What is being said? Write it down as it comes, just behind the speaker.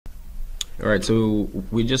Alright, so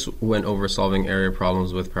we just went over solving area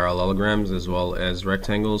problems with parallelograms as well as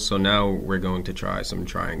rectangles, so now we're going to try some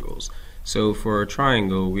triangles. So for a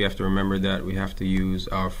triangle, we have to remember that we have to use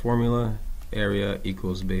our formula, area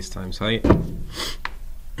equals base times height. Alright,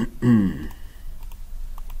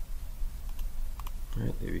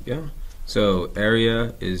 there we go. So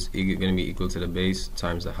area is going to be equal to the base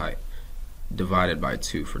times the height, divided by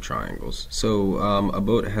 2 for triangles. So a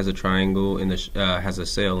boat has a triangle in the has a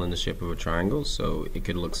sail in the shape of a triangle, so it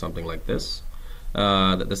could look something like this.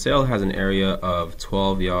 The sail has an area of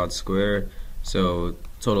 12 yards squared, so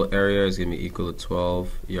total area is going to be equal to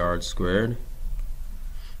 12 yards squared.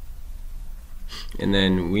 And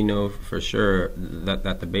then we know for sure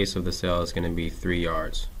that the base of the sail is going to be 3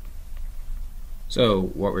 yards. So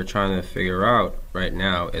what we're trying to figure out right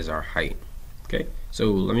now is our height. Okay,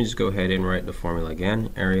 so let me just go ahead and write the formula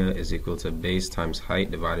again. Area is equal to base times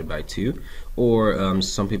height divided by 2, or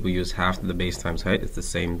some people use half of the base times height. It's the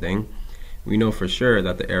same thing. We know for sure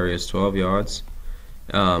that the area is 12 yards.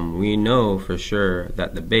 We know for sure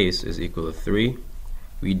that the base is equal to 3.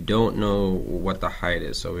 We don't know what the height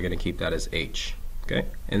is, so we're going to keep that as h. Okay,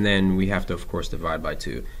 and then we have to, of course, divide by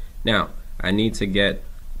 2. Now, I need to get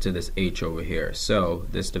to this h over here, so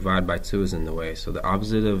this divide by 2 is in the way, so the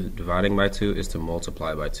opposite of dividing by 2 is to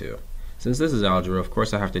multiply by 2. Since this is algebra, of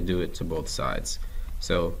course I have to do it to both sides.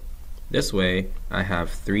 So this way I have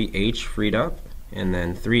 3h freed up, and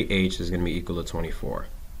then 3h is going to be equal to 24.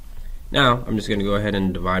 Now I'm just going to go ahead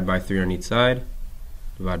and divide by 3 on each side,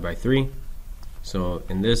 divide by 3. So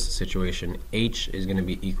in this situation, h is going to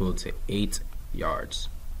be equal to 8 yards.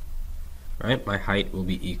 Right? My height will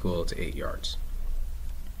be equal to 8 yards.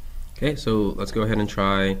 Okay, so let's go ahead and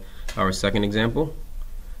try our second example.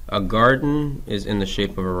 A garden is in the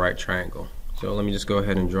shape of a right triangle. So let me just go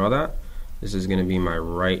ahead and draw that. This is going to be my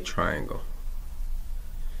right triangle.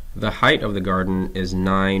 The height of the garden is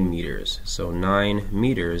 9 meters. So 9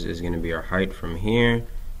 meters is going to be our height from here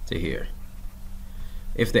to here.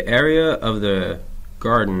 If the area of the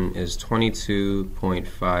garden is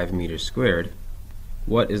 22.5 meters squared,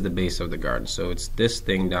 what is the base of the garden? So it's this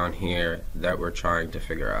thing down here that we're trying to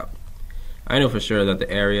figure out. I know for sure that the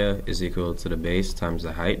area is equal to the base times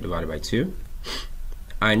the height divided by 2.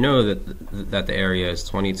 I know that the area is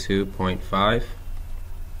 22.5,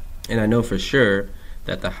 and I know for sure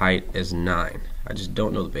that the height is 9. I just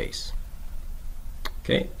don't know the base.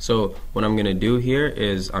 Okay, so what I'm going to do here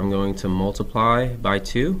is I'm going to multiply by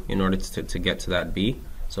 2 in order to get to that b.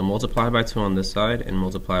 So multiply by 2 on this side and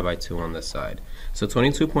multiply by 2 on this side. So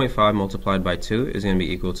 22.5 multiplied by 2 is going to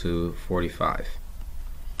be equal to 45.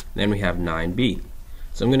 Then we have 9b.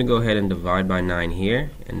 So I'm going to go ahead and divide by 9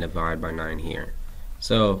 here and divide by 9 here.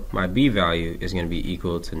 So my b value is going to be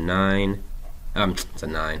equal to 9. It's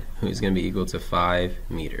going to be equal to 5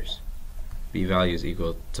 meters. B value is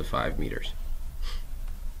equal to 5 meters.